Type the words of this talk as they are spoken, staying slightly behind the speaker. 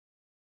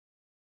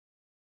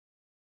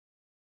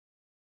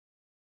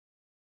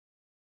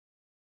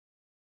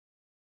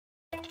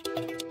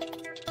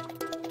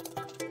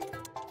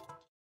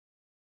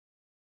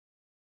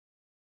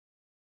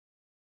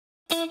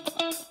Hello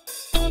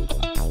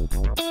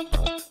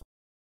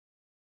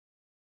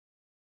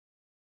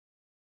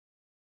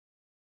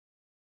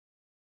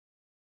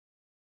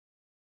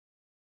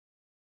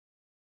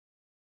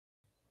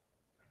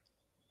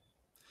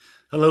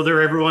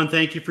there, everyone.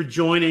 Thank you for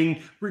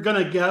joining. We're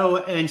going to go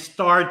and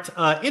start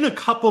in a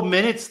couple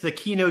minutes. The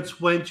keynotes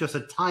went just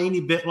a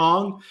tiny bit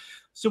long,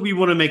 so we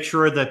want to make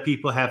sure that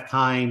people have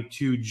time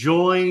to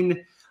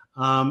join.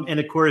 And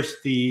of course,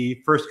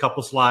 the first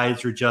couple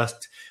slides are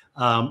just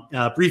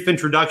brief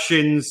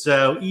introductions.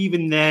 So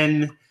even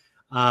then,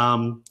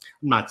 I'm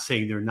not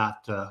saying they're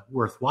not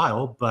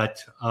worthwhile,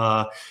 but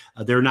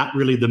they're not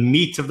really the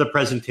meat of the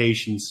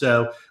presentation.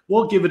 So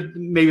we'll give it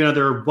maybe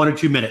another 1 or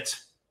 2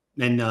 minutes.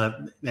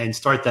 And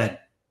start then.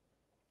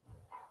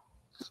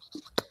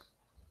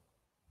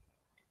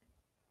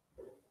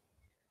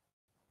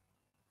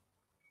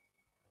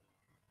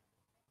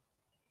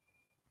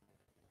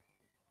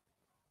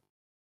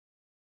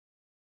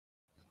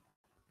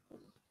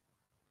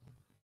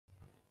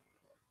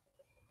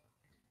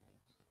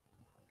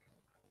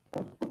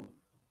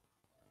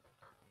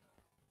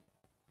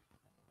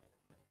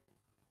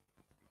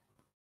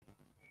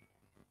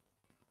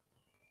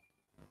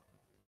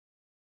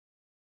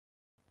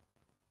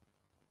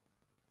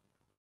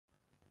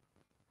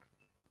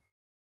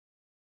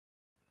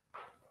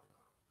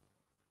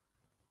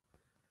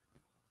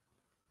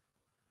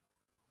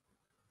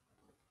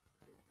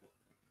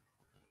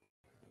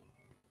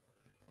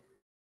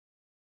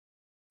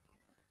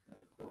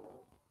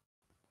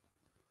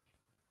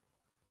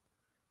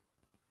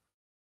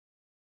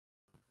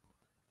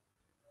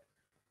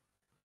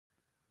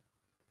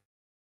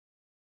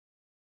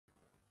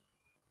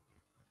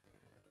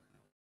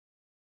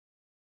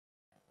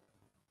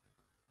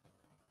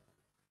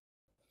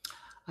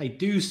 I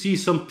do see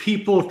some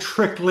people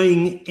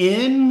trickling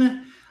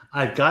in.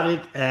 I've got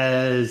it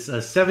as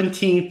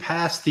 17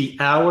 past the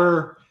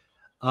hour.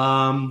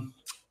 But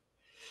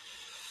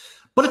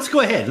let's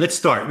go ahead. Let's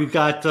start. We've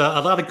got a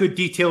lot of good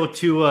detail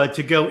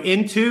to go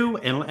into.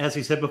 And as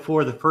I said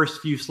before, the first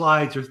few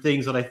slides are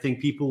things that I think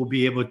people will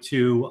be able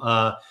to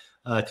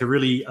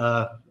really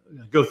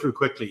go through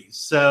quickly.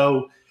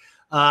 So,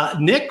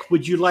 Nick,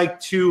 would you like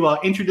to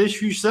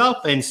introduce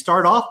yourself and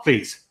start off,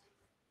 please?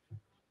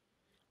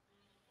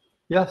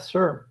 Yes,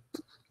 sure.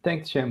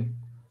 Thanks, Jim.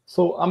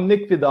 So I'm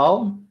Nick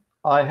Vidal.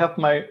 I have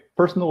my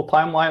personal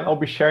timeline. I'll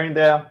be sharing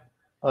that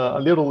a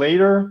little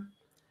later.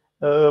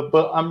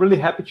 But I'm really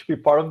happy to be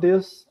part of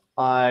this.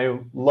 I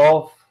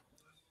love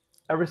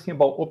everything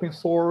about open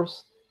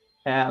source,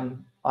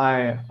 and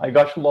I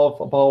got to love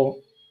about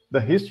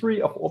the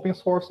history of open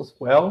source as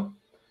well.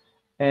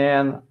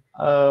 And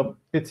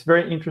it's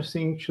very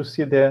interesting to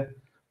see that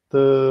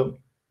the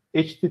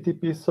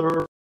HTTP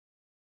server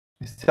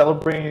is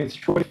celebrating its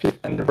 25th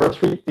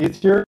anniversary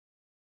this year.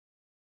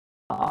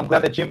 I'm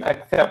glad that Jim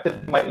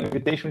accepted my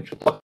invitation to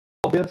talk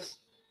about this,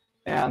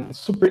 and it's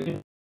super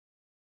interesting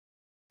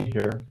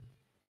here. Thank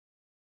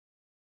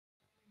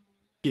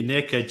you,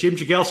 Nick. Jim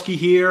Jagielski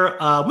here.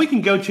 We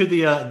can go to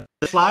the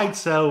slide.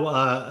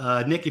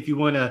 So, Nick, if you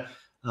want to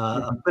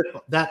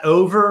flip that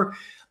over.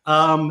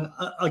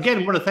 Again,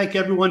 I want to thank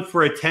everyone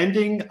for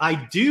attending.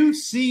 I do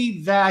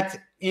see that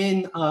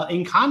in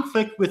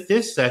conflict with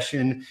this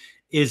session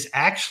is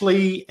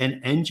actually an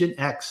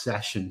Nginx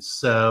session.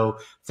 So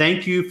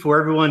thank you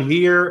for everyone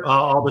here,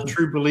 all the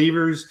true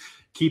believers,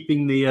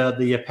 keeping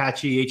the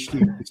Apache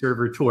HTTP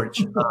server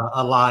torch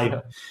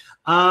alive.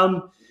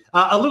 A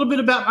little bit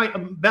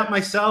about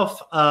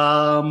myself.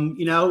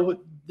 You know,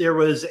 there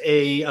was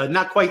a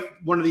not quite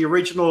one of the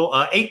original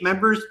 8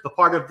 members, but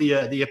part of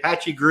the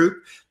Apache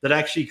group that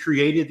actually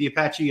created the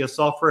Apache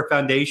Software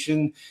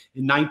Foundation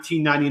in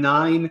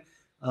 1999.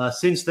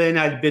 Since then,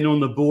 I've been on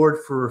the board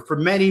for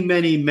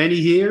many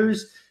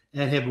years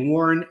and have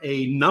worn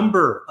a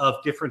number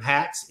of different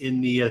hats in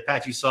the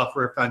Apache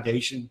Software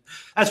Foundation,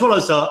 as well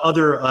as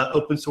other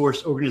open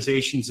source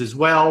organizations as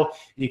well,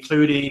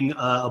 including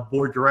a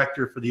board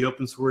director for the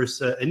Open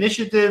Source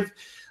Initiative.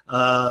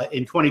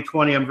 In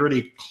 2020, I'm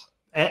really,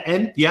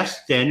 and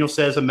yes, Daniel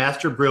says a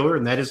master brewer,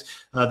 and that is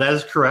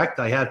correct.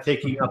 I have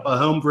taken up a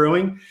home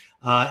brewing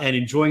and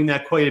enjoying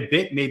that quite a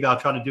bit. Maybe I'll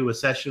try to do a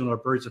session or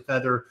Birds of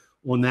Feather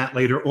on that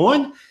later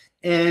on.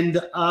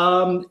 And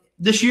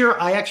this year,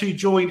 I actually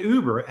joined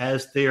Uber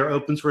as their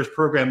open source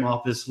program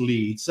office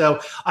lead.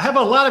 So I have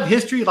a lot of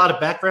history, a lot of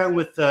background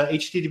with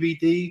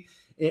HTTPD.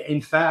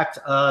 In fact,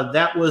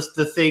 that was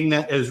the thing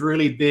that has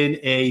really been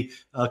a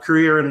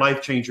career and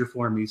life changer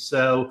for me.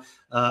 So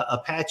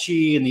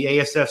Apache and the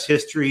ASF's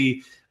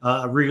history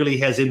really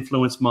has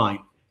influenced mine.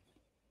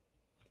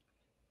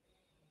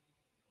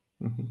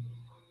 Mm-hmm.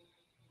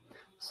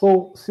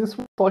 So since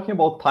we're talking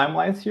about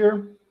timelines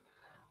here,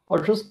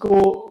 I'll just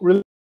go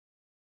really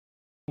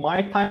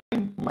my time,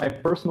 my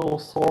personal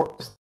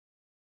source.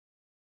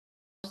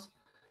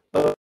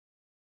 The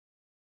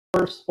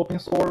first open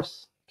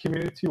source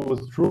community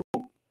was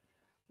Drupal.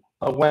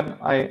 When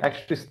I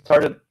actually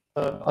started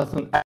as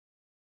an actor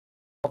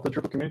of the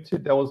Drupal community,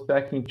 that was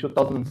back in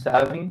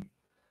 2007.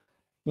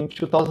 In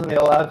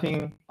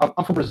 2011,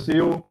 I'm from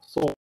Brazil,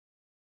 so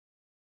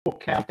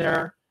camp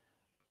there,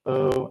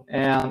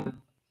 and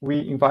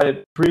we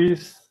invited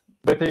Chris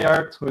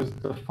Betayart, who is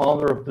the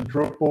founder of the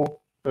Drupal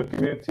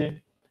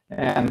community,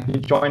 and he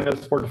joined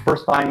us for the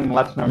first time in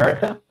Latin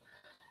America.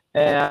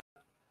 And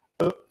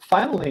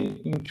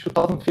finally, in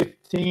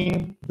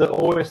 2015, the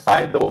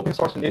OSI, the Open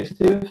Source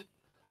Initiative,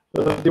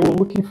 they were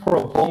looking for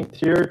a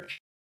volunteer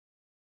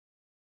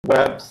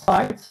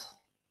website,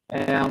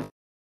 and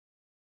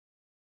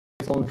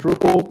it's on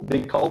Drupal.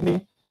 They called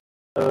me,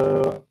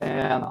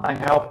 and I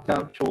helped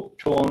them to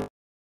launch.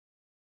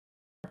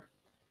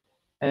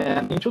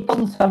 And in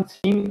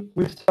 2017,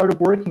 we started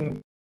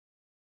working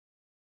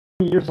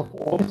 3 years of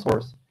open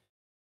source.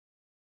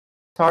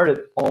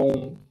 Started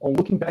on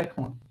looking back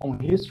on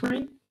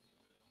history,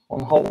 on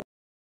how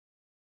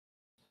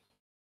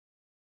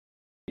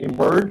they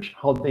emerged,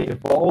 how they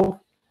evolved,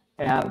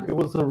 and it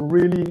was a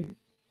really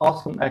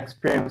awesome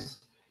experience.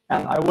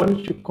 And I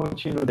wanted to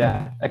continue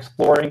that,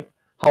 exploring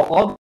how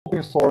other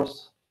open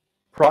source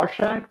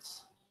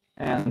projects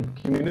and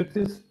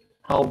communities,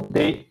 how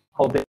they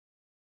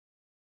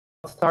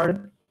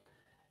started.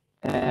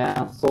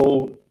 And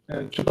so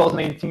in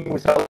 2018, we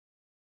celebrated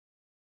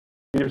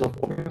years of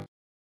open source.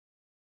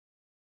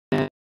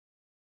 And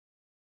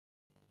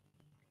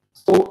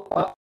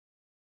so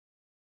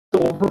the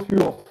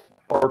overview of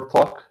our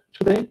talk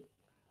today,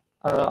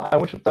 I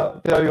want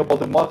to tell you about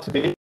the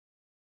motivation,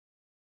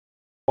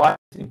 why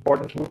it's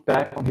important to look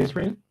back on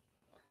history,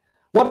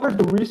 what are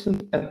the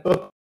recent and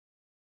up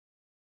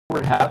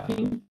we're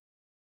having,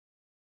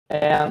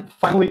 and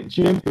finally,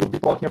 Jim will be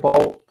talking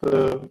about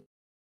the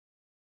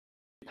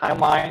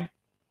timeline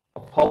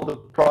of how the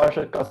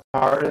project got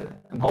started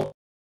and how the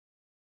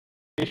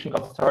application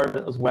got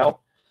started as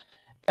well.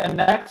 And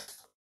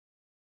next,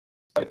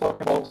 I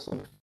talk about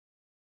some.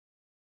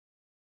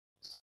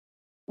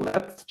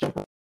 Let's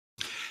jump.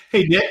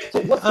 Hey, Nick,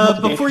 so what's the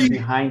motivation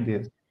behind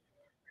this?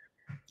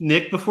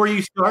 Nick, before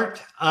you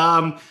start,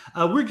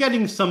 we're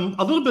getting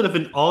a little bit of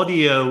an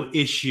audio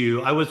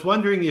issue. I was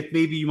wondering if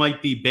maybe you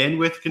might be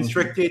bandwidth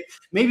constricted.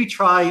 Maybe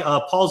try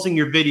pausing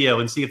your video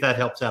and see if that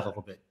helps out a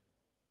little bit.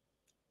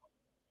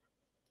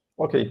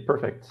 Okay,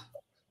 perfect.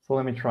 So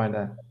let me try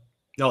that.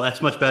 No,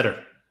 that's much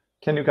better.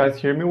 Can you guys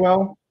hear me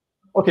well?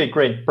 Okay,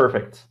 great,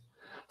 perfect.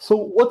 So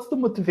what's the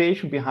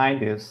motivation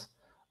behind this?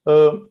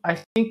 I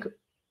think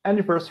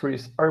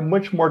anniversaries are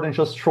much more than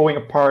just throwing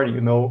a party, you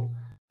know.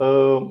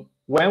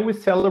 When we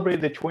celebrate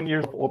the 20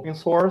 years of open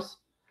source,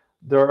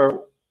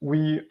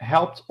 we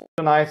helped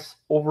organize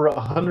over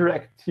 100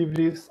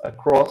 activities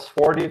across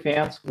 40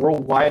 events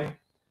worldwide.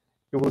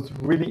 It was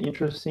really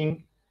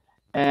interesting.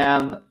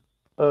 And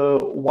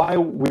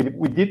while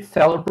we did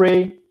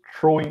celebrate,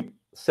 throwing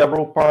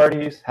several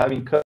parties,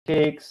 having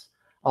cupcakes,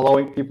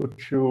 allowing people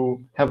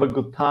to have a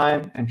good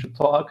time and to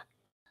talk,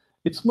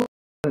 it's more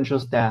than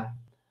just that.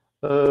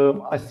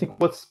 I think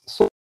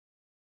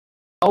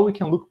how we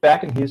can look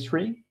back in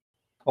history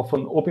of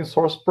an open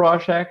source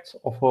project,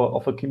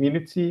 of a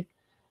community,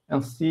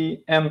 and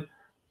see and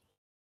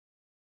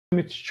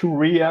to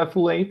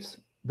reevaluate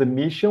the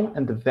mission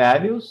and the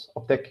values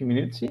of that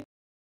community,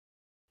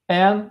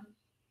 and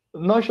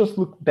not just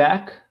look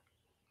back,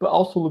 but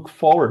also look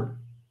forward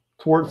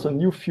towards a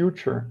new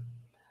future.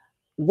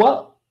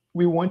 What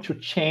we want to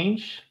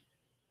change,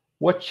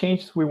 what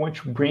changes we want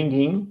to bring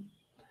in,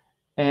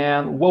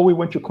 and what we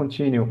want to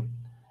continue.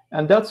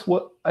 And that's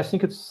what I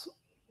think it's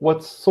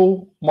what's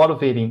so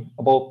motivating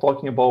about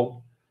talking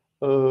about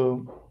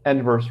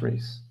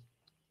anniversaries.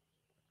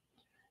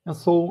 And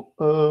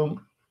so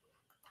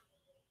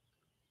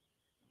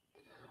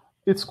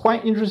it's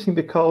quite interesting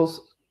because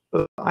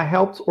I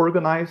helped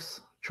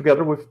organize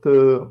together with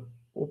the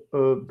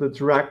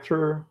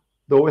director,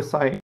 the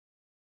OSI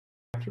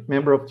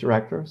member of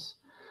directors,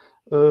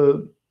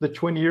 the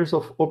 20 years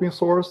of open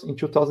source in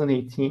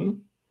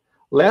 2018.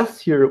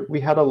 Last year we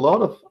had a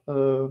lot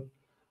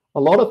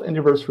of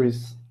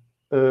anniversaries,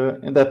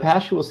 and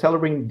Apache was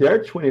celebrating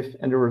their 20th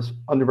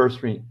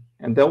anniversary,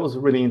 and that was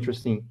really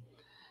interesting.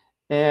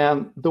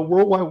 And the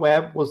World Wide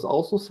Web was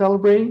also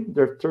celebrating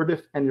their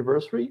 30th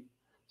anniversary.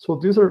 So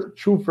these are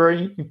two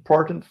very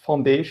important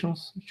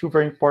foundations, two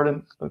very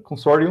important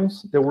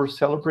consortiums that were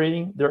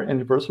celebrating their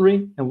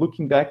anniversary and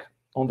looking back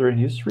on their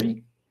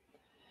history.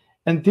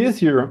 And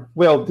this year,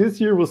 well,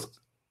 this year was,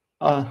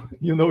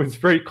 it's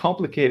very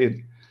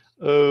complicated,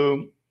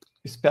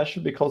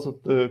 especially because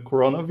of the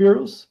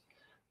coronavirus.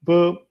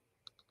 But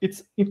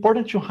it's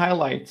important to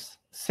highlight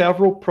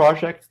several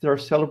projects that are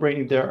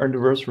celebrating their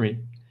anniversary.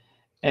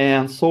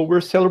 And so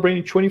we're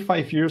celebrating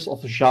 25 years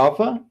of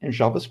Java and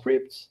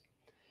JavaScript.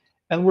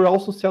 And we're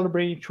also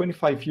celebrating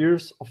 25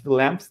 years of the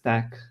LAMP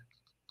stack.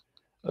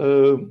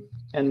 And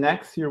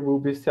next year, we'll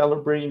be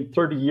celebrating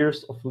 30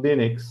 years of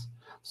Linux.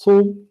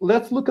 So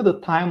let's look at the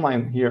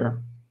timeline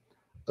here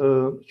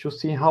to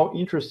see how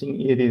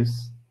interesting it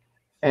is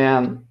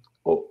and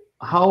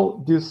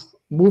how this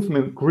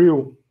movement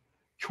grew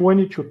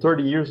 20 to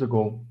 30 years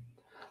ago.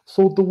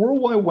 So the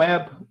World Wide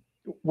Web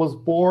was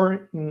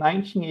born in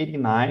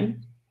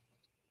 1989,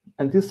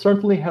 and this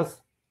certainly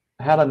has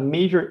had a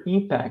major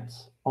impact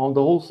on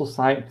the whole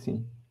society.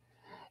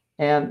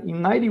 And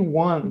in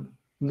 91,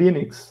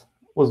 Linux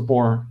was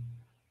born.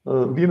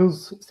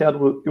 Linux said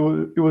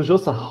it was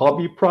just a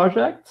hobby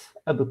project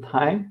at the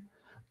time,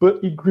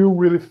 but it grew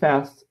really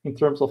fast in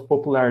terms of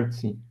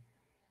popularity.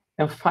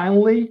 And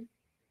finally,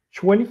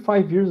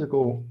 25 years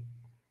ago,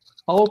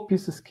 all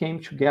pieces came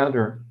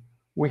together.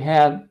 We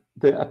had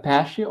the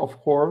Apache, of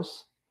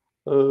course.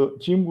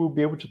 Jim will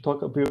be able to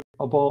talk a bit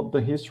about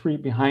the history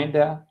behind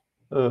that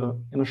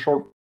in a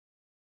short.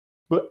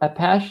 But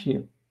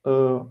Apache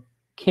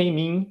came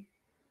in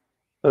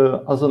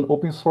as an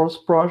open source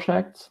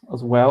project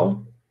as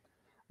well.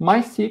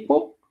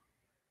 MySQL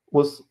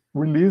was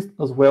released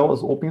as well as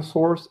open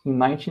source in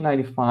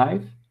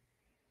 1995.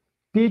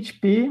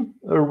 PHP,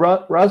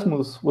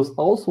 Rasmus was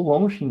also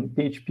launching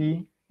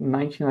PHP in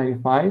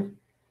 1995.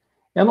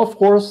 And of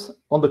course,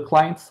 on the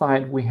client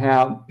side, we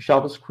have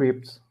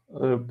JavaScript,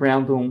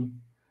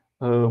 Brandon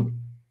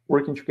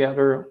working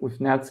together with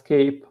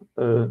Netscape,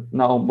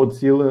 now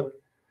Mozilla.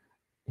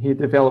 He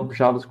developed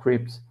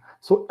JavaScript.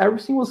 So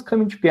everything was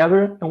coming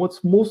together. And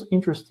what's most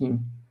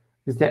interesting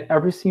is that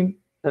everything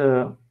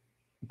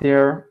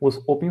there was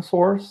open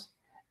source.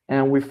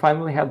 And we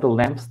finally had the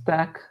LAMP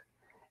stack.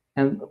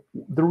 And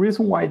the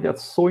reason why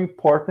that's so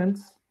important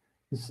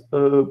is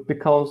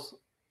because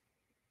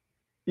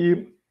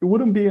it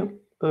wouldn't be,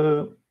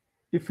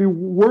 if it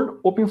weren't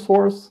open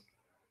source,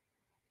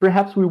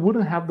 perhaps we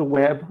wouldn't have the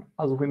web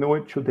as we know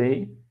it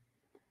today.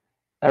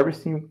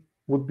 Everything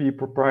would be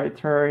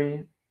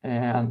proprietary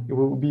and it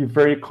would be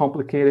very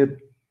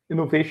complicated.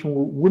 Innovation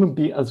wouldn't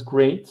be as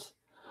great.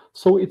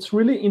 So it's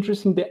really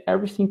interesting that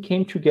everything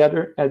came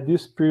together at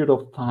this period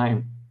of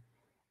time.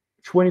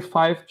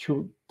 25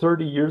 to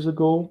 30 years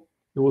ago,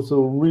 it was a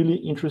really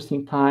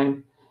interesting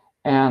time,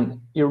 and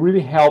it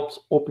really helped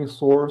open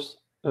source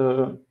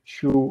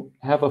to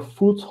have a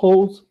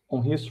foothold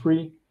on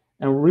history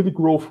and really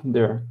grow from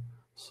there.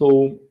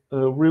 So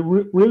we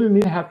really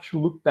need to have to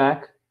look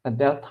back at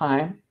that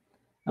time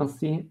and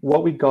see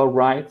what we got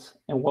right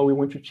and what we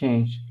want to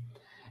change.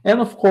 And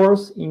of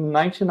course, in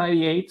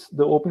 1998,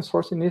 the Open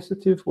Source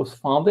Initiative was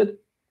founded,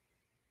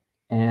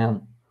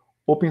 and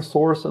open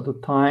source at the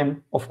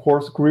time, of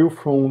course, grew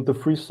from the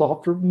free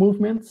software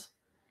movement,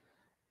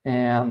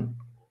 and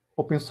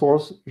open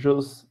source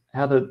just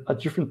had a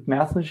different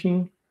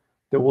messaging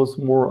that was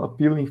more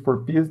appealing for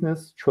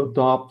business to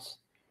adopt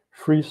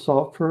free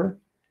software.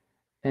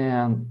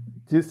 And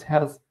this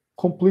has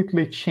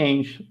completely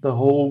changed the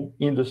whole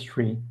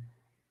industry.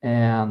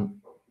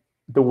 And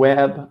the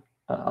web,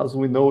 as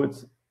we know,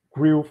 it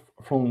grew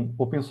from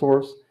open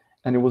source,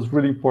 and it was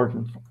really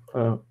important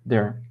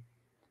there.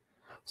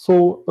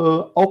 So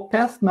I'll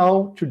pass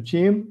now to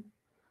Jim,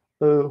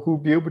 who will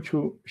be able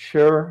to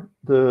share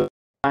the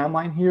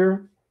timeline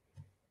here.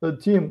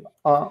 Jim,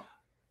 I'll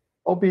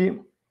be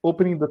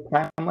opening the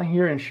timeline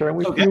here and sharing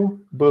with you,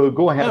 but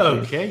go ahead.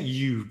 Okay, please.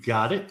 You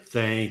got it.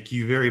 Thank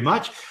you very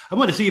much. I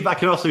want to see if I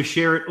can also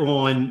share it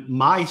on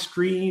my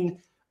screen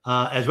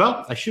as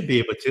well. I should be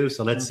able to,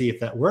 so let's see if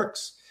that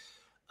works.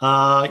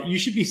 You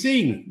should be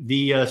seeing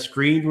the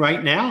screen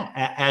right now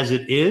as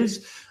it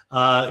is.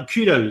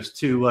 Kudos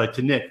to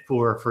Nick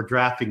for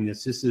drafting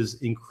this. This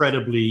is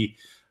incredibly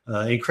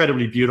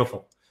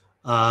beautiful.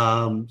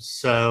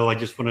 So I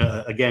just want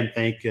to again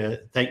thank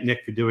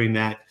Nick for doing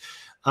that.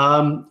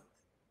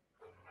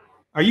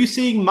 Are you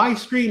seeing my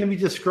screen? Let me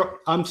just scroll.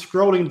 I'm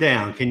scrolling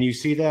down. Can you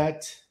see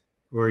that,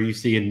 or are you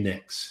seeing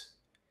Nick's?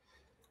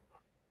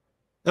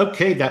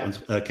 Okay, that one's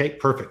okay.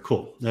 Perfect.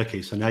 Cool.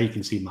 Okay, so now you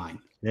can see mine.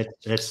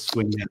 Let's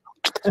swing down.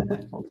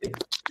 Okay.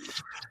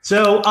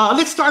 So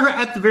let's start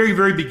at the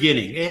very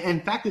beginning. In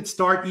fact, let's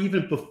start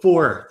even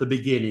before the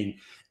beginning.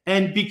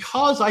 And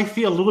because I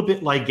feel a little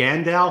bit like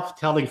Gandalf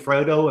telling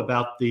Frodo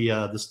about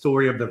the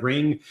story of the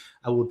ring,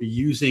 I will be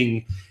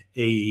using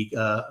a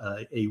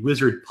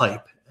wizard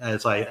pipe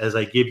as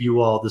I give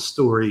you all the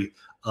story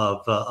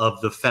of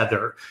the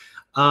feather.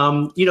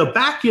 You know,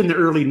 back in the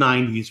early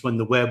 90s when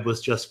the web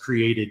was just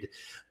created,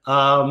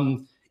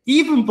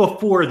 even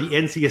before the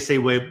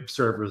NCSA web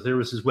servers, there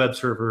was this web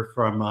server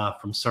from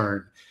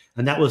CERN.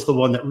 And that was the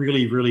one that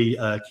really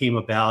came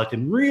about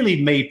and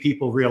really made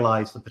people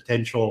realize the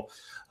potential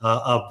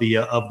of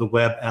the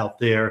web out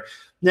there.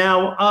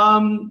 Now,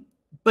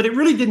 but it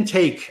really didn't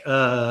take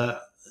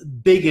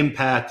big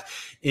impact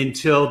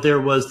until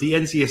there was the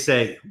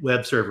NCSA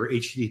web server,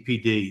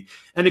 HTTPD.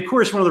 And of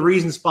course, one of the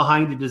reasons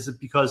behind it is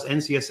because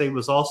NCSA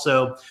was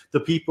also the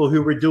people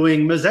who were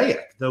doing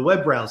Mosaic, the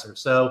web browser.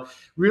 So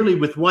really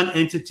with one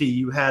entity,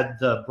 you had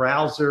the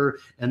browser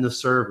and the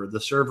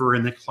server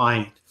and the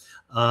client.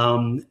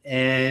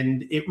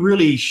 And it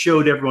really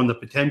showed everyone the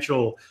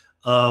potential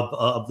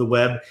of the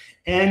web.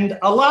 And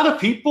a lot of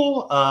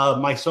people,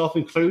 myself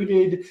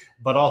included,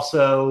 but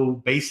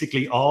also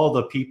basically all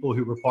the people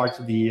who were parts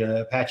of the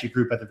Apache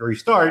group at the very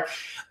start,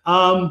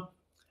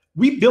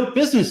 we built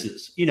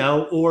businesses, you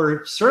know,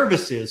 or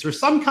services or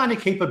some kind of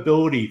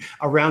capability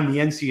around the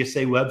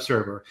NCSA web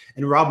server.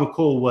 And Rob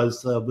McCool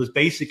was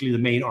basically the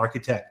main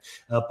architect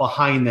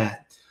behind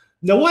that.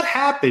 Now, what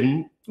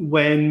happened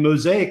when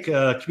Mosaic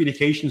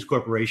Communications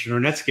Corporation, or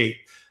Netscape,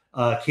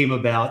 came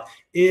about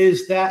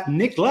is that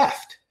Nick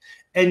left.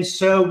 And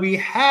so we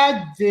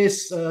had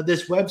this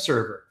web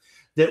server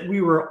that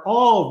we were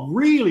all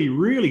really,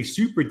 really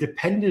super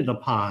dependent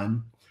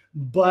upon,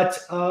 but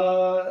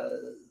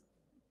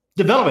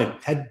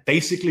development had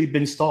basically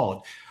been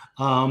stalled.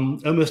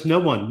 Almost no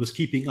one was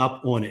keeping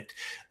up on it.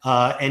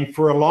 And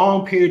for a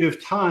long period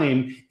of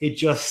time, it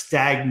just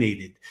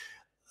stagnated.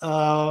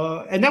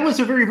 And that was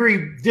a very,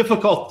 very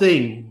difficult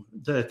thing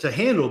to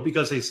handle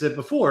because, as I said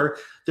before,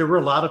 there were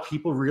a lot of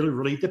people really,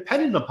 really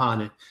dependent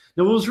upon it.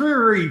 Now, what was very,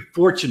 very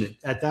fortunate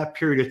at that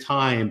period of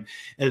time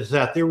is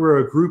that there were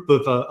a group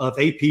of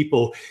 8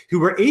 people who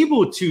were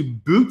able to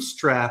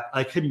bootstrap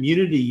a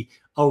community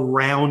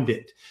around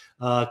it.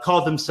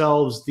 Called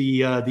themselves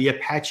the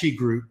Apache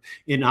Group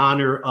in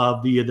honor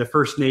of the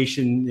First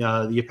Nation,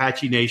 the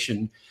Apache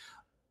Nation.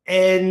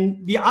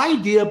 And the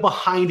idea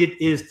behind it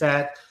is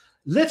that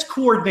let's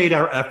coordinate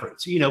our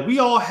efforts. You know, we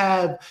all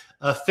have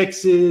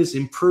fixes,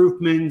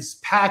 improvements,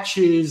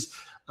 patches,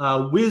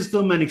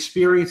 wisdom and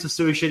experience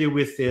associated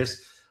with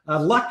this.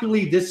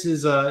 Luckily, this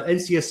is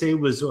NCSA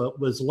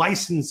was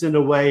licensed in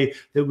a way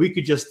that we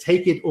could just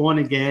take it on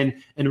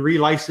again and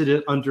relicense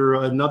it under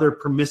another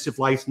permissive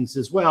license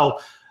as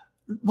well.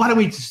 Why don't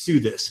we just do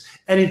this?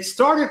 And it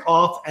started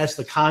off as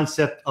the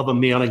concept of a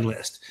mailing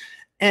list.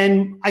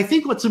 And I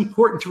think what's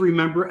important to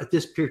remember at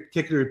this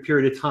particular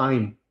period of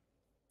time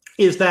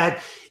is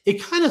that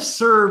it kind of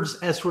serves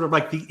as sort of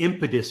like the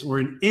impetus or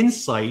an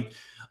insight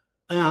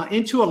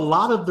into a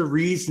lot of the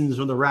reasons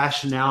or the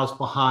rationales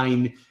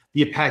behind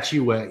the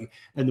Apache way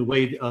and the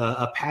way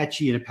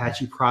Apache and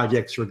Apache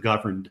projects are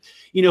governed.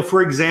 You know,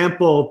 for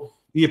example,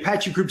 the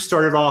Apache group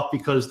started off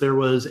because there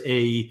was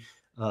an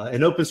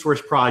open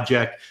source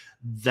project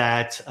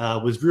that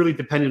was really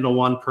dependent on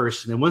one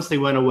person. And once they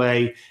went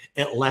away,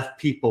 it left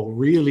people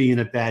really in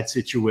a bad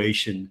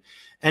situation.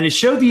 And it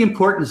showed the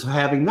importance of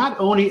having not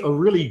only a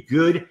really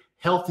good,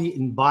 healthy,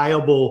 and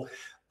viable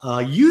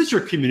user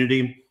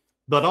community,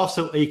 but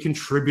also a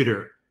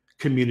contributor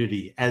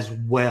community as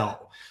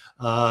well.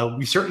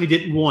 We certainly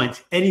didn't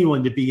want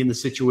anyone to be in the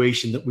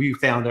situation that we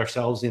found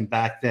ourselves in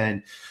back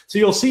then. So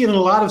you'll see in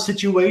a lot of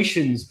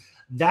situations,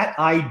 that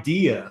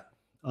idea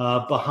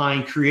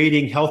behind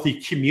creating healthy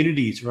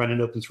communities around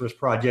an open source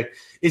project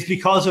is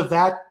because of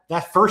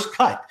that first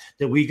cut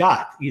that we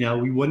got. You know,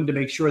 we wanted to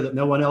make sure that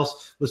no one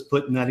else was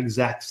put in that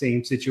exact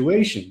same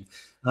situation.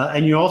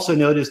 And you also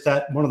notice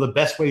that one of the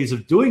best ways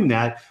of doing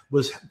that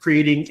was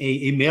creating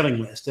a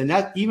mailing list. And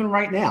that even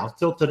right now,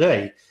 till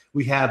today,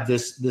 we have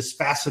this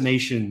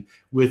fascination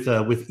with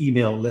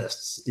email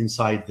lists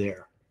inside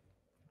there.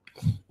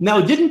 Now,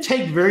 it didn't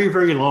take very,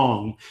 very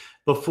long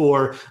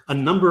before a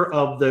number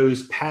of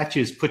those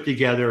patches put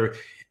together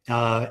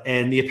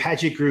and the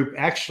Apache group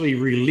actually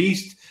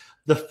released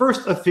the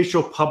first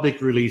official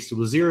public release. It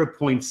was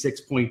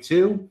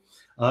 0.6.2.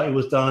 It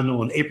was done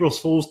on April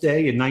Fool's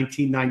Day in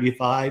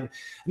 1995. And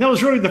that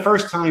was really the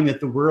first time that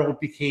the world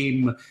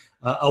became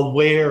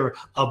aware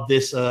of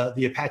this,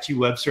 the Apache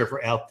web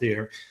server out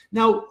there.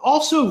 Now,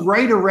 also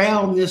right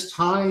around this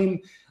time,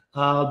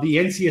 the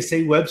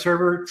NCSA web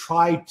server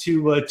tried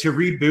to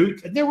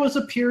reboot. And there was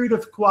a period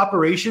of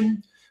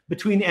cooperation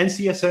between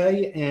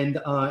NCSA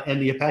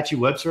and the Apache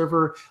web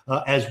server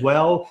as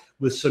well,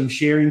 with some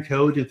sharing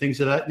code and things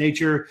of that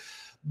nature.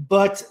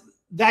 But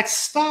that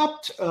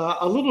stopped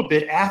a little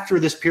bit after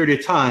this period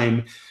of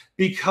time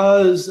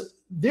because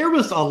there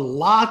was a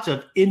lot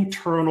of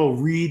internal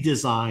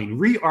redesign,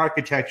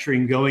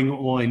 re-architecturing going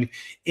on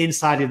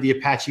inside of the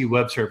Apache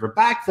web server.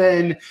 Back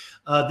then,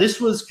 this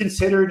was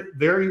considered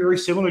very, very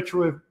similar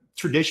to a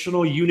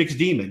traditional Unix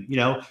daemon. You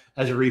know,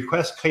 as a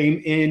request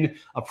came in,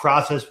 a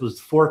process was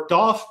forked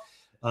off,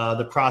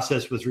 the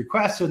process was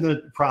requested, and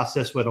the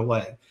process went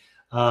away.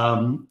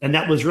 And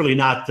that was really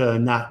not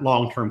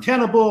long-term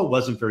tenable. It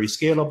wasn't very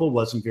scalable,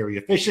 wasn't very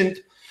efficient.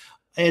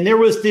 And there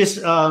was this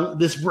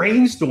this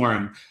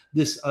brainstorm,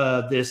 this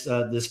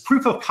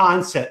proof of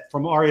concept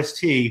from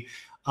RST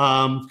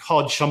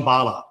called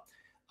Shambhala,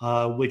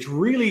 which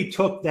really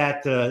took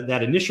that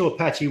initial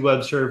Apache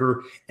web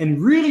server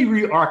and really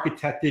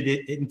re-architected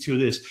it into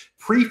this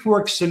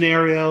pre-fork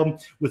scenario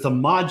with a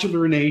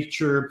modular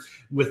nature,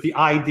 with the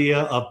idea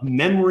of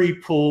memory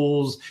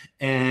pools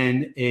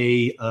and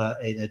a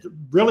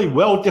really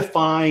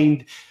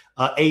well-defined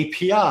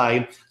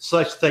API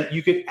such that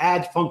you could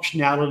add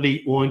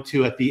functionality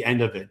onto at the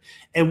end of it.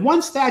 And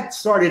once that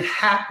started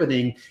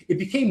happening, it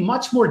became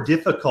much more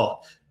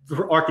difficult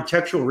for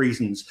architectural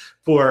reasons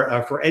for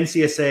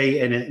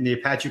NCSA and the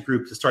Apache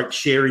group to start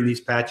sharing these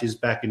patches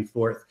back and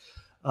forth.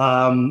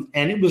 And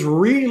it was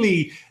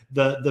really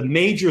the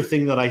major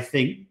thing that I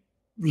think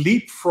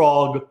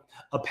leapfrogged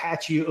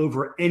Apache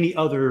over any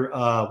other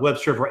web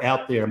server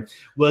out there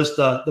was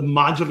the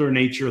modular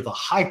nature, the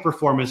high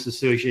performance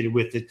associated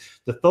with it,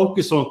 the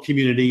focus on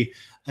community.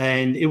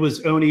 And it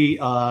was only,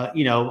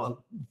 you know, a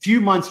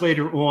few months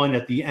later on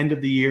at the end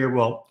of the year,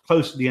 well,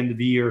 close to the end of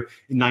the year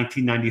in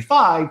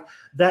 1995,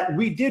 that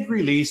we did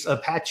release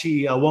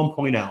Apache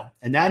 1.0.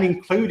 And that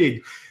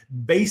included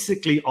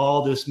basically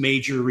all this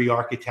major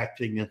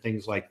re-architecting and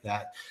things like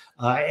that.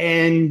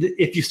 And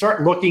if you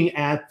start looking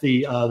at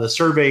the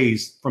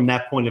surveys from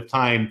that point of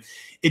time,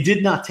 it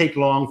did not take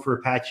long for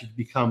Apache to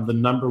become the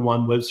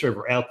 #1 web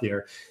server out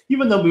there.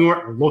 Even though we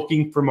weren't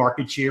looking for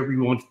market share, we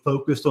weren't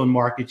focused on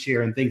market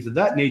share and things of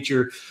that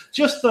nature,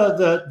 just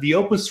the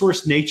open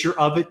source nature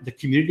of it, the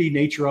community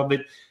nature of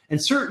it,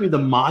 and certainly the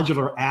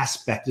modular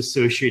aspect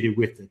associated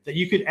with it, that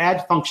you could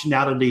add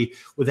functionality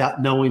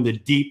without knowing the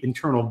deep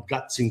internal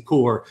guts and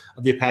core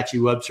of the Apache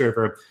web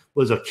server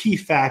was a key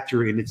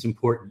factor in its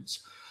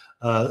importance.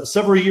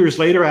 Several years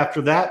later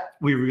after that,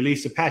 we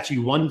released Apache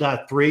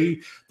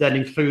 1.3 that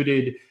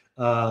included,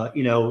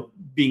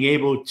 being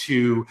able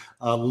to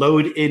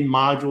load in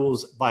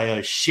modules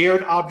via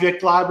shared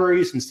object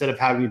libraries instead of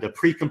having to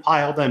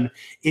pre-compile them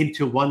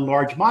into one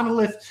large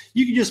monolith.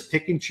 You can just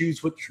pick and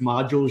choose which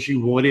modules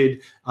you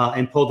wanted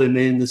and pull them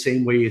in the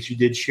same way as you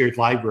did shared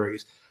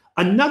libraries.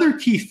 Another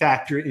key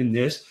factor in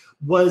this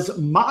was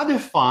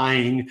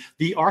modifying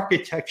the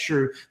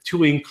architecture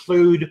to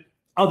include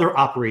other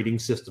operating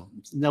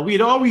systems. Now, we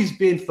had always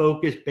been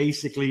focused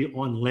basically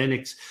on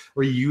Linux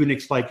or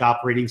Unix-like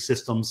operating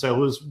systems. So I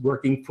was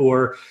working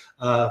for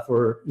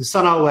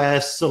Sun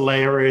OS,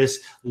 Solaris,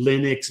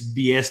 Linux,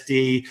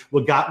 BSD.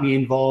 What got me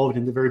involved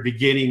in the very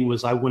beginning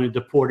was I wanted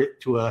to port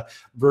it to a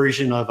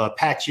version of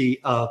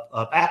Apache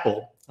of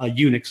Apple,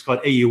 Unix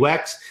called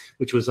AUX,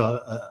 which was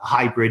a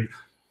hybrid.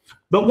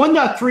 But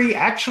 1.3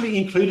 actually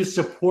included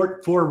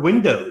support for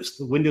Windows,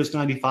 the Windows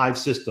 95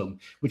 system,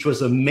 which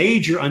was a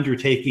major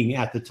undertaking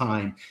at the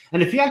time.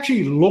 And if you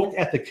actually looked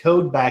at the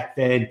code back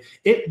then,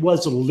 it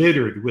was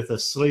littered with a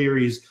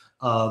series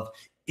of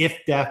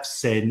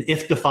if-defs and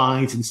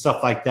if-defines and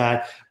stuff like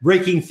that,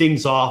 breaking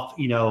things off,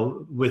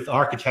 with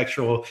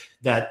architectural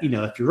that,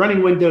 if you're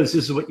running Windows,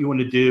 this is what you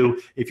want to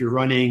do. If you're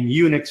running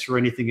Unix or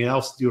anything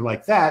else, do it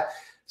like that.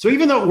 So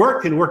even though it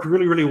worked and worked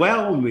really, really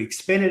well, and we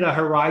expanded our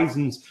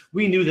horizons,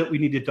 we knew that we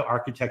needed to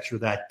architecture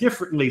that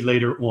differently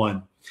later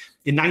on.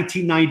 In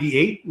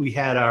 1998, we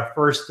had our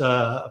first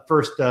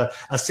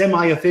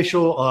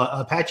semi-official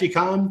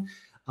ApacheCon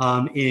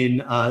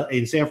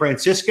in San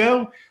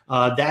Francisco.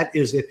 That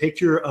is a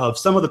picture of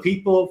some of the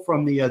people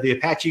from the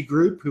Apache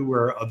group who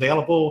were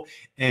available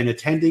and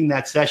attending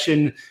that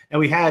session. And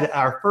we had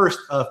our first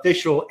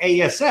official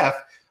ASF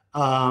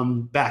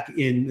back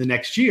in the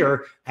next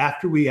year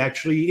after we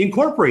actually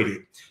incorporated.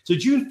 So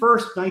June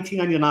 1st,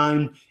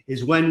 1999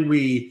 is when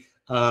we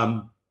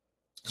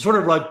sort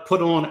of like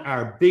put on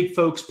our big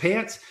folks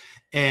pants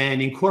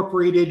and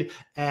incorporated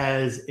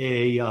as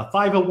a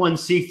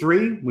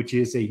 501c3, which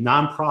is a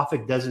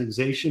nonprofit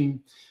designation,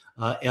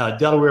 a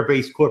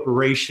Delaware-based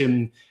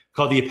corporation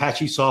called the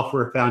Apache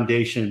Software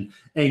Foundation.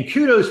 And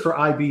kudos for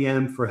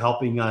IBM for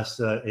helping us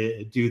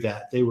do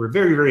that. They were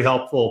very, very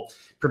helpful,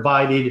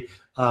 provided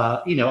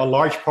a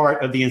large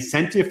part of the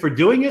incentive for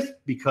doing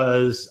it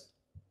because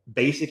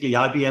basically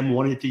IBM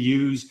wanted to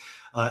use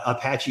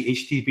Apache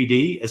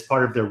HTTPD as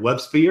part of their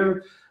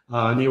WebSphere.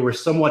 They were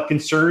somewhat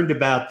concerned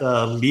about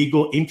the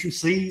legal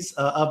intricacies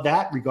of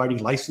that regarding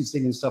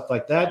licensing and stuff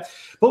like that.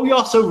 But we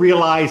also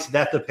realized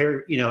that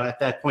at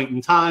that point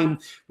in time,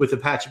 with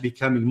Apache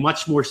becoming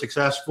much more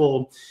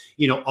successful,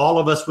 all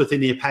of us within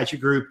the Apache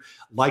group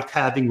liked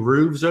having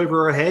roofs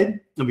over our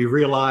head, and we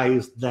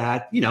realized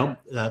that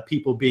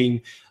people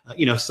being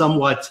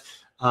somewhat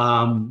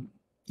prone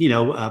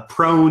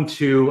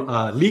to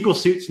legal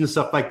suits and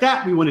stuff like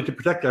that. We wanted to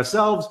protect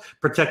ourselves,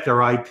 protect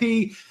our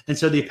IP. And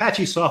so the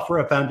Apache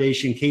Software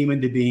Foundation came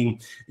into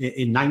being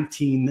in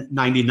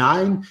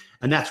 1999.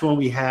 And that's when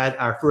we had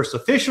our first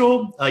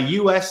official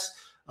US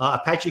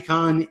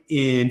ApacheCon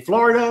in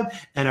Florida,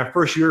 and our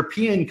first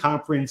European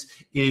conference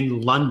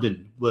in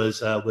London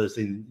was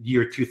in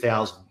year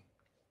 2000.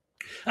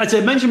 As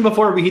I mentioned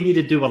before, we needed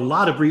to do a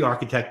lot of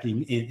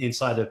re-architecting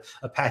inside of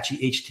Apache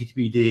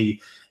HTTPD.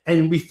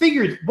 And we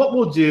figured what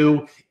we'll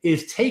do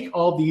is take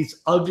all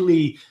these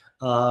ugly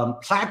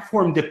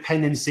platform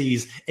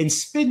dependencies and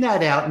spin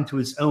that out into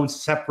its own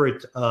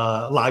separate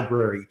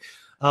library.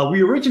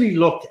 We originally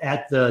looked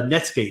at the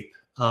Netscape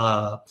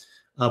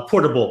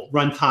portable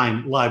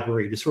runtime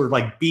library to sort of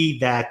like be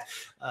that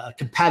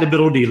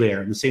compatibility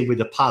layer in the same way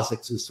the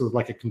POSIX is sort of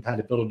like a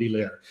compatibility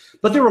layer.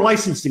 But there were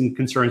licensing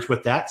concerns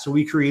with that. So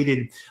we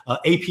created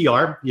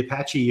APR, the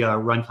Apache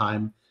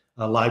runtime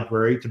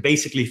library, to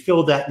basically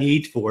fill that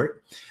need for it.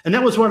 And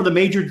that was one of the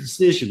major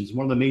decisions,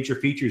 one of the major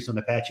features on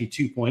Apache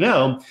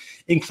 2.0,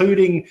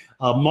 including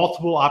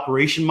multiple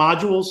operation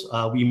modules.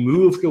 We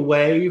moved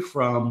away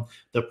from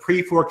the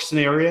pre-fork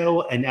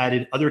scenario and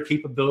added other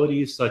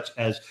capabilities such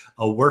as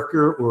a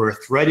worker or a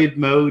threaded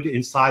mode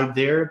inside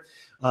there.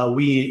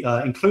 We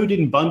included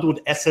and bundled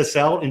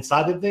SSL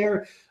inside of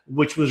there,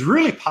 which was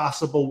really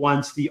possible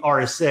once the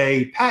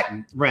RSA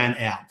patent ran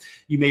out.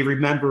 You may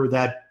remember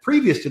that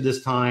previous to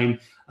this time,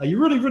 you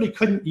really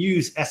couldn't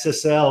use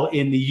SSL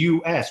in the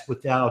US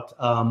without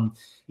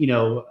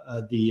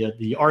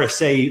the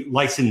RSA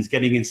license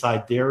getting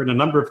inside there. And a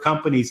number of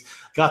companies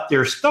got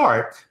their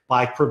start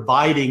by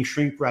providing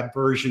shrink-wrap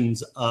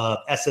versions of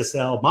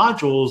SSL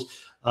modules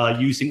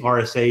using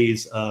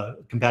RSA's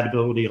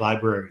compatibility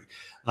library.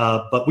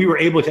 But we were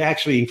able to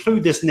actually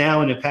include this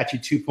now in Apache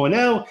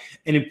 2.0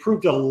 and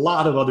improved a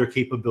lot of other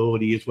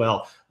capability as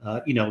well.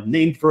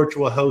 Named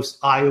virtual hosts,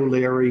 IO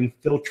layering,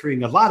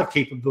 filtering, a lot of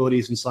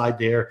capabilities inside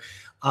there.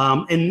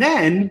 And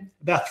then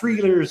about 3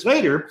 years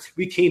later,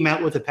 we came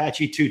out with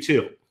Apache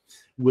 2.2,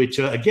 which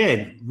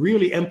again,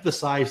 really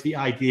emphasized the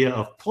idea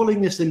of pulling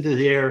this into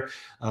there,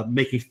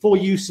 making full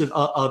use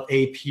of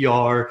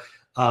APR.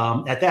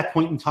 At that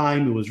point in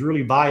time, it was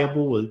really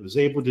viable. It was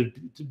able to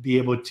be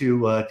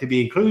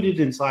included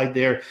inside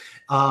there.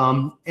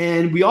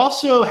 And we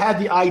also had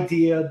the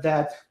idea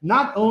that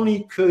not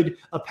only could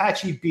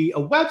Apache be a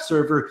web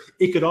server,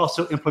 it could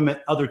also implement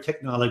other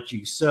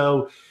technologies.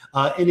 So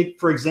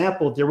for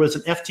example, there was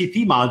an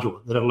FTP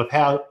module that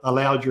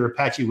allowed your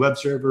Apache web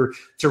server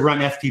to run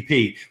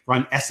FTP,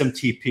 run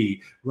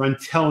SMTP, run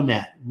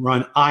Telnet,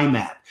 run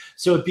IMAP.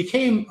 So it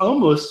became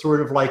almost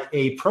sort of like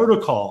a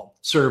protocol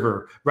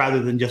server rather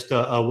than just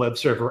a web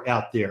server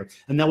out there.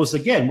 And that was,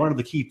 again, one of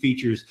the key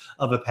features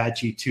of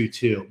Apache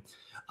 2.2.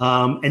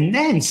 And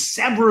then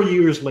several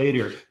years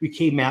later, we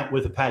came out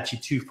with Apache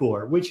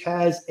 2.4, which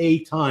has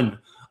a ton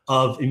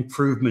of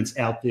improvements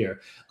out there.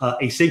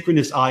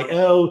 Asynchronous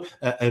I/O,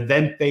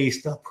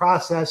 event-based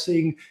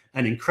processing,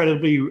 an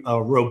incredibly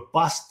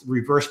robust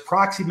reverse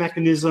proxy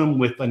mechanism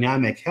with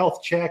dynamic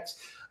health checks.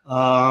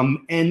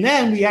 And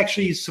then we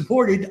actually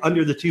supported,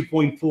 under the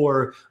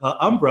 2.4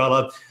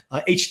 umbrella,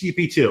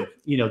 HTTP2,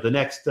 the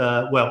next,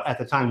 at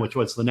the time, which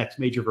was the next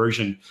major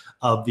version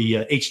of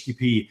the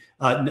HTTP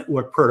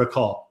network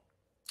protocol.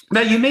 Now,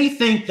 you may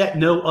think that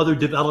no other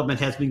development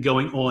has been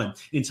going on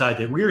inside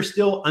there. We are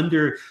still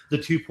under the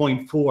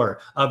 2.4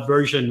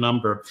 version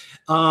number.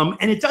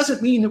 And it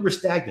doesn't mean that we're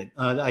stagnant.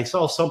 I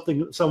saw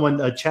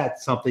someone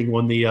chat something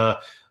on the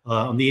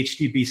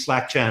HTTP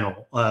Slack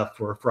channel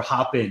for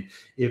Hopin,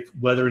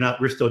 whether or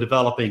not we're still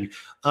developing.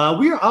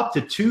 We are up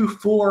to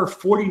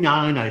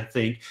 2.4.49, I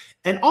think,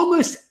 and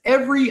almost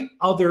every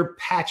other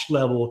patch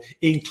level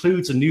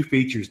includes new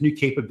features, new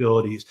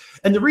capabilities.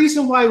 And the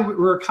reason why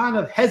we're kind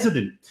of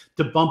hesitant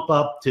to bump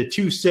up to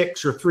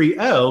 2.6 or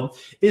 3.0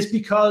 is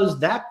because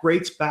that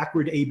breaks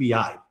backward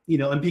ABI,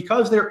 and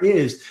because there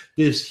is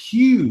this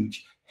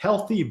huge,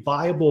 healthy,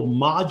 viable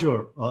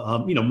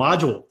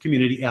module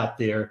community out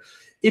there.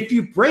 If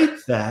you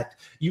break that,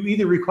 you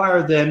either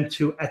require them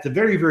to, at the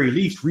very, very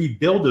least,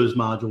 rebuild those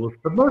modules,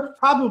 but most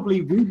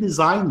probably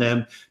redesign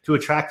them to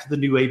attract to the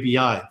new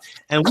ABI.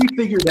 And we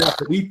figured out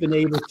that we've been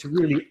able to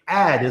really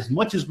add as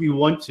much as we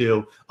want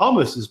to,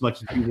 almost as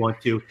much as we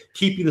want to,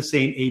 keeping the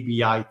same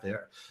ABI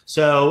there.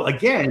 So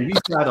again,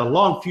 we've got a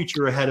long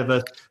future ahead of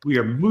us. We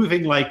are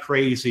moving like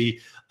crazy,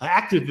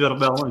 active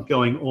development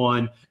going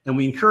on, and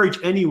we encourage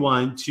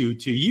anyone to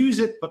use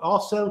it, but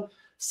also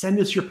send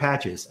us your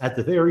patches. At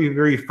the very,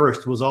 very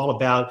first was all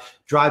about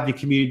driving the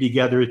community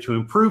together to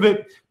improve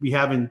it. We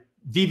haven't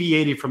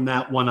deviated from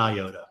that one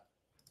iota.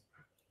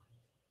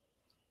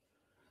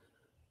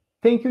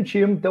 Thank you,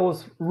 Jim. That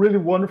was really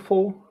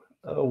wonderful,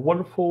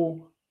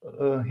 wonderful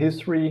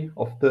history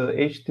of the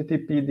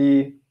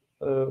HTTPD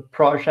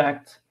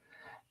project.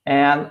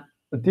 And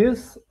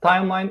this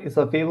timeline is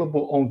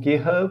available on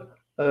GitHub.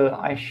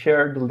 I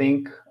shared the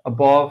link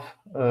above.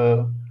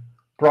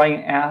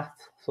 Brian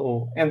asked.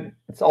 And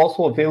it's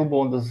also available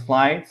on the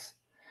slides.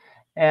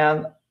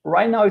 And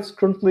right now it's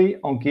currently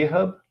on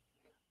GitHub,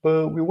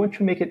 but we want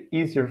to make it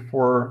easier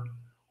for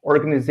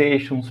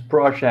organizations,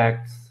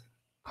 projects,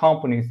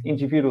 companies,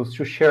 individuals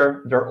to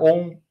share their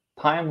own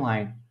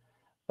timeline,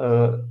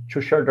 to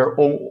share their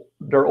own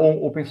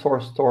open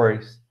source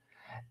stories.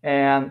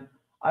 And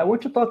I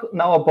want to talk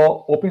now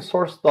about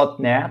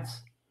opensource.net.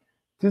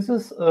 This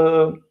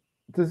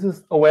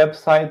is a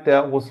website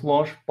that was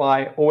launched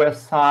by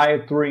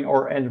OSI during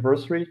our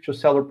anniversary to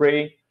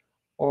celebrate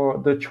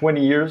the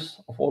 20 years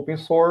of open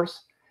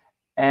source.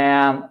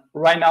 And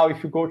right now,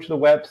 if you go to the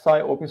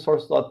website,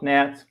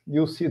 opensource.net,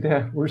 you'll see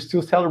that we're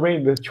still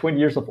celebrating the 20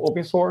 years of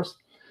open source.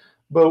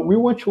 But we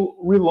want to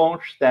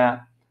relaunch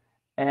that.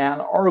 And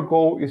our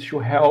goal is to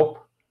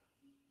help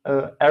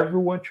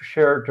everyone to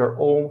share their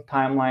own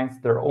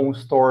timelines, their own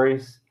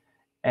stories.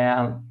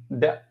 And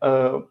that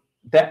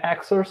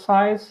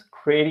exercise,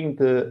 creating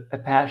the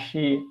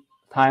Apache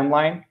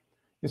timeline,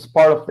 is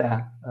part of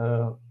that.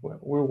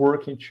 We're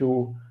working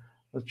to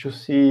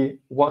see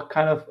what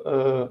kind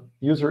of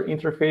user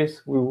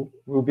interface we'll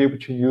be able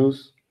to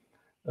use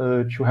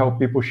to help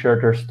people share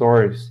their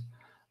stories.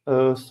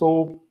 We're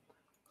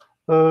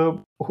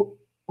going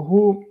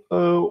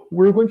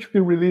to be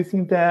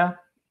releasing that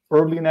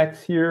early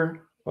next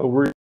year.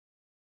 We're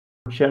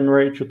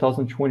January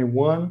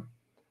 2021.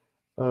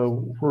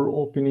 We're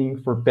opening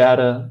for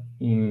beta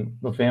in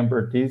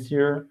November this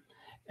year.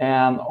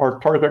 And our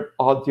target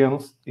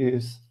audience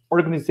is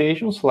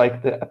organizations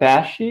like the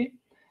Apache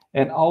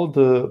and all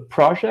the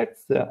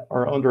projects that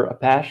are under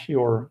Apache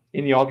or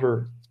any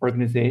other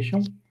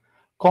organization,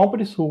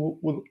 companies who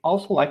would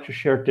also like to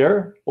share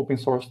their open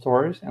source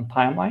stories and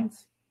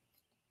timelines,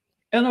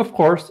 and of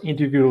course,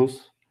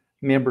 individuals,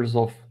 members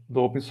of the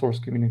open source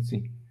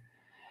community.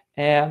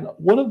 And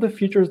one of the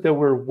features that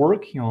we're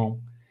working on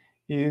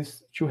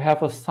is to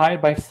have a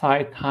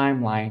side-by-side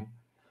timeline.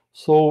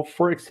 So,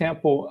 for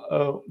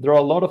example, there are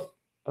a lot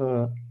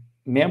of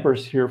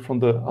members here from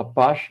the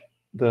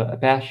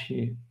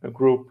Apache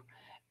group,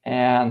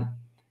 and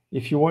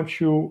if you want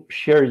to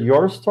share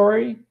your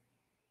story,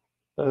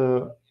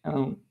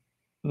 and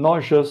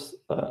not just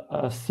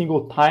a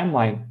single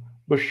timeline,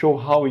 but show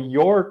how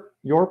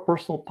your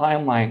personal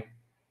timeline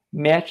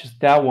matches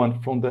that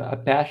one from the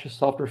Apache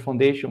Software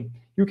Foundation,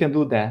 you can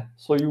do that.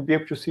 So you'll be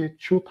able to see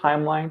two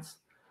timelines,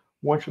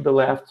 one to the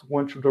left,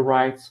 one to the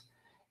right,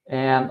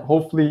 and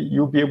hopefully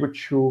you'll be able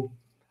to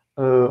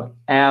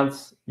add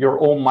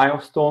your own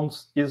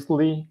milestones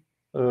easily,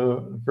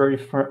 very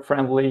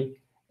friendly,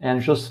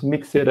 and just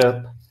mix it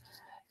up.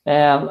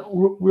 And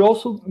we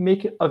also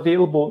make it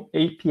available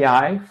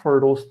API for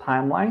those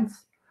timelines.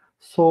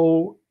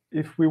 So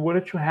if we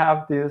wanted to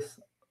have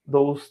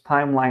those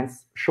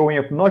timelines showing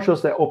up not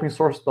just at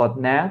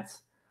opensource.net,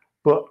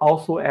 but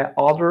also at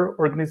other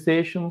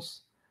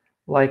organizations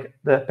like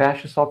the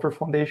Apache Software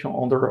Foundation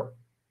on their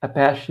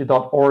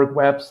apache.org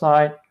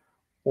website,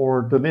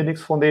 or the Linux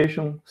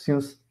Foundation,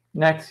 since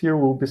next year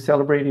we'll be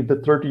celebrating the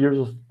 30 years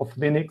of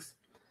Linux.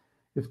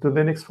 If the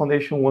Linux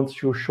Foundation wants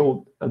to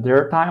show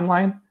their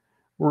timeline,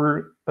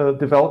 we're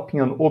developing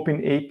an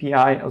open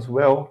API as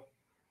well,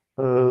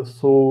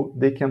 so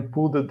they can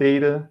pull the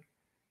data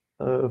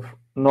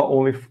not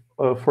only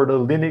for the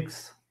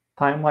Linux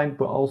timeline,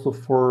 but also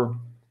for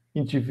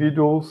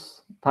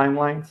individuals'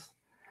 timelines.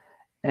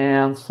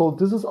 And so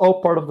this is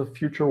all part of the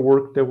future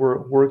work that we're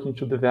working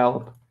to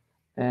develop,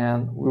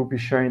 and we'll be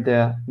sharing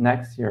that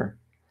next year.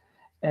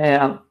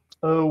 And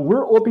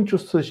we're open to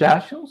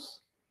suggestions.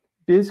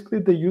 Basically,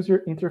 the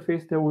user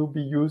interface that we'll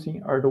be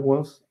using are the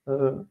ones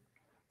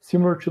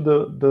similar to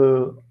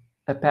the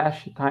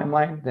Apache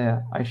timeline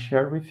that I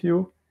shared with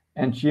you,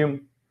 and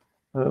Jim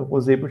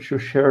was able to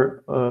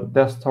share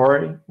that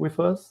story with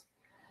us.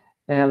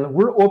 And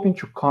we're open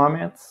to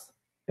comments,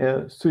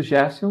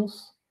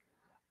 suggestions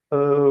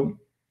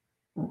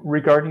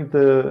regarding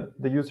the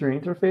user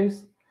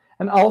interface.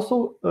 And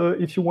also,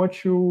 if you want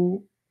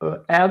to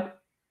add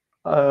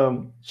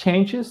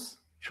changes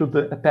to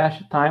the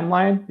Apache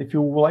timeline, if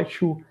you would like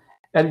to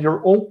add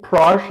your own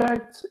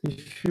project,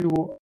 if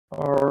you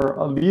are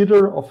a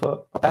leader of an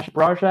Apache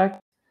project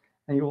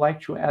and you like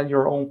to add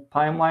your own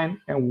timeline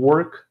and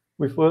work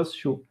with us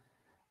to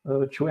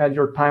add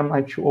your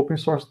timeline to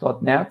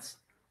opensource.net,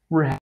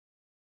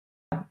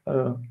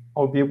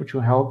 I'll be able to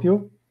help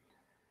you.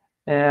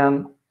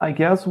 And I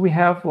guess we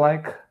have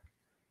like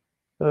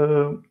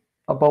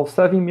about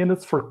 7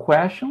 minutes for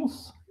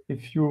questions.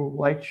 If you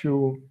like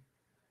to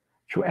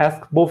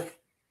ask both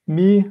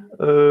me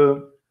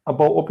about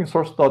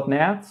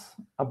opensource.net,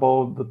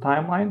 about the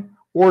timeline,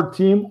 or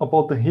Tim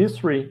about the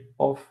history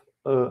of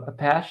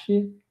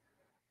Apache,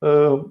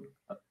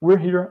 we're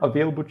here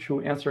available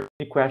to answer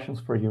any questions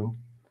for you.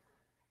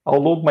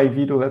 I'll load my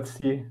video. Let's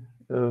see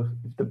if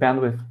the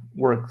bandwidth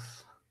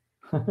works.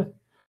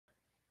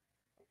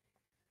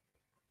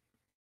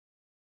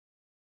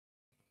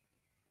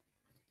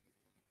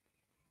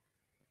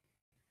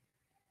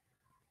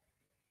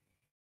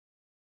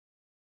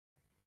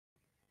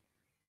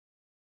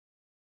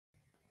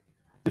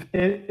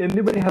 If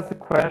anybody has a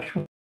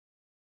question,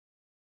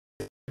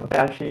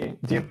 Apache,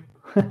 Jim.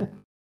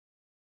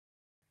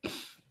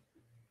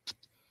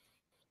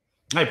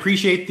 I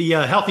appreciate the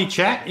healthy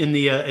chat in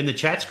the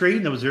chat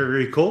screen. That was very,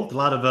 very cool. A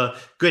lot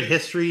of good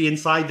history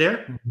inside there.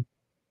 Mm-hmm.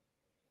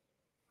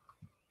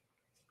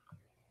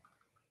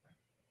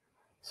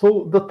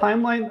 So the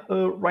timeline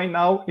right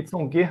now, it's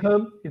on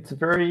GitHub.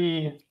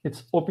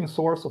 It's open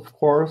source, of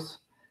course.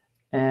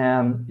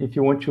 And if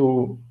you want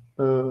to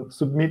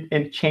submit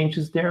any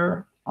changes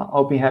there,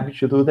 I'll be happy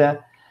to do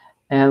that.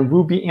 And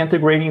we'll be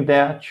integrating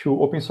that to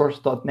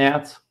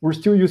opensource.net. We're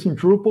still using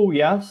Drupal,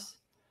 yes.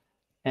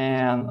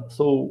 And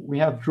so we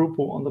have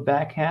Drupal on the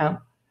back end,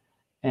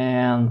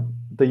 and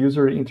the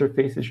user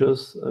interface is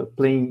just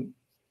plain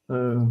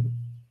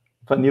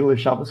vanilla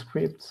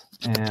JavaScript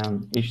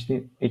and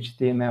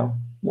HTML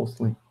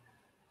mostly.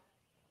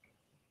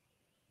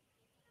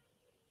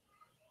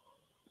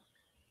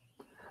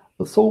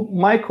 So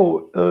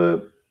Michael,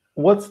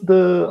 what's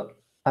the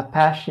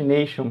Apache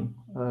Nation?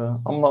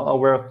 I'm not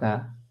aware of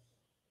that.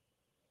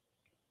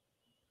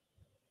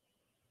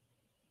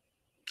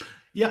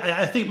 Yeah,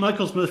 I think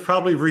Michael's most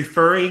probably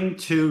referring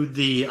to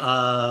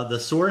the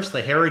source,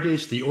 the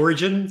heritage, the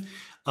origin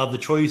of the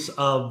choice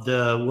of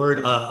the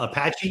word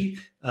Apache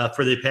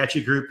for the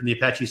Apache group and the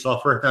Apache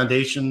Software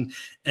Foundation,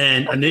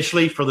 and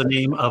initially for the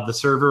name of the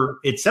server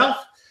itself.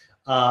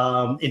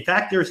 In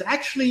fact, there's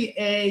actually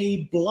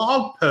a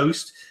blog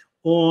post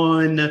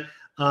on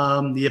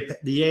the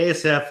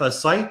ASF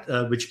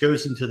site, which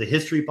goes into the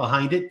history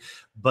behind it.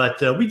 But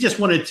we just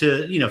wanted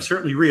to,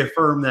 certainly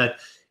reaffirm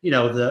that,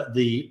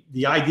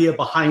 the idea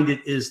behind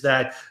it is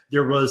that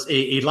there was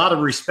a lot of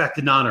respect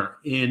and honor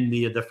in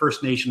the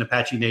First Nation,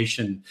 Apache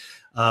Nation,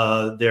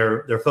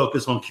 their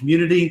focus on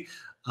community,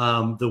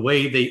 the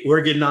way they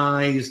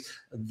organized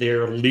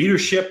their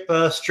leadership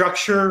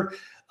structure,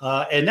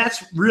 And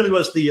that's really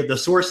was the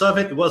source of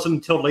it. It wasn't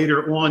until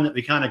later on that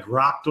we kind of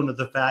grokked onto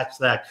the fact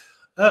that,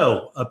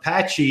 oh,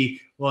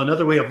 Apache, well,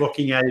 another way of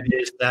looking at it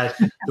is that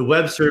the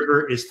web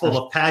server is full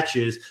of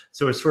patches.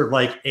 So it's sort of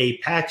like a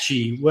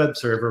patchy web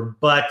server.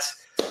 But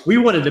we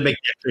wanted to make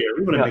that clear.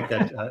 We want to make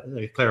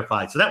that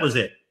clarified. So that was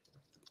it.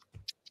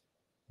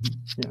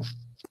 Yeah,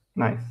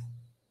 nice.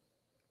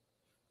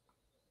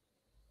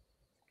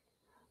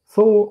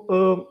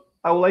 So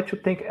I would like to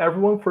thank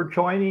everyone for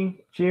joining.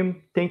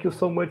 Jim, thank you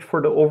so much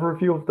for the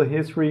overview of the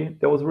history.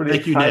 That was really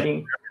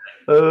exciting.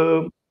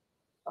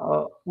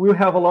 We'll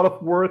have a lot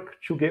of work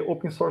to get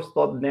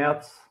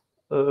opensource.net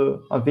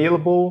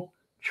available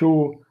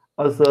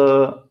as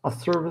a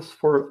service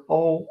for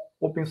all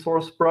open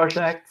source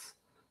projects.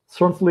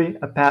 Certainly,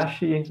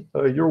 Apache,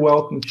 you're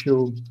welcome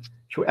to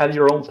add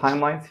your own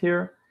timelines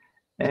here.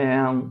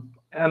 And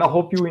I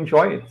hope you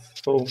enjoy it.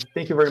 So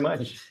thank you very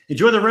much.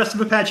 Enjoy the rest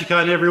of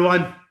ApacheCon,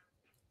 everyone.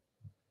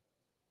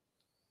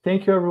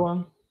 Thank you,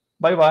 everyone.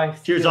 Bye-bye.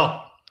 Cheers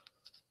all.